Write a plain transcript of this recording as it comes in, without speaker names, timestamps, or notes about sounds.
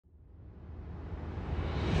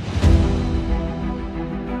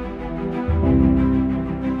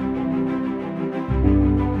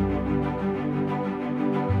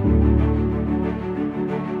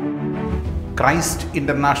Christ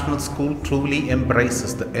International School truly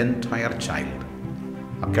embraces the entire child,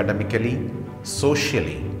 academically,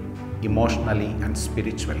 socially, emotionally, and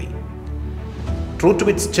spiritually. True to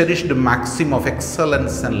its cherished maxim of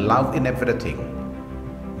excellence and love in everything,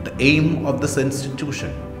 the aim of this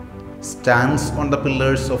institution stands on the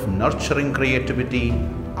pillars of nurturing creativity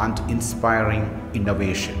and inspiring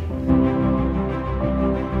innovation.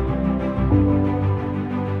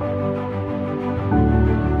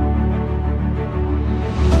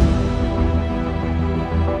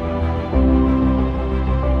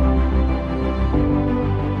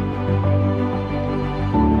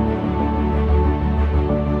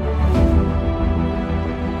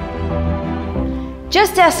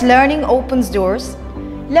 Just as learning opens doors,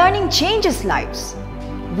 learning changes lives.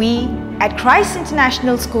 We at Christ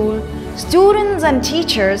International School, students and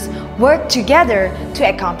teachers work together to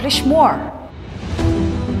accomplish more.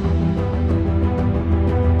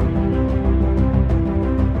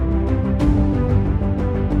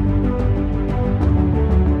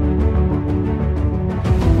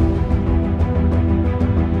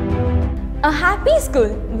 A happy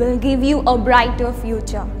school will give you a brighter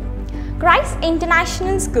future. Christ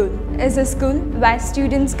International School is a school where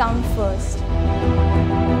students come first.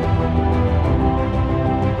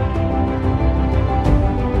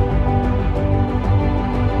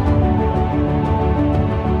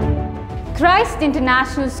 Christ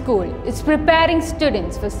International School is preparing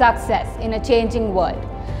students for success in a changing world.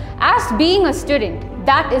 As being a student,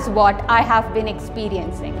 that is what I have been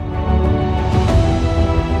experiencing.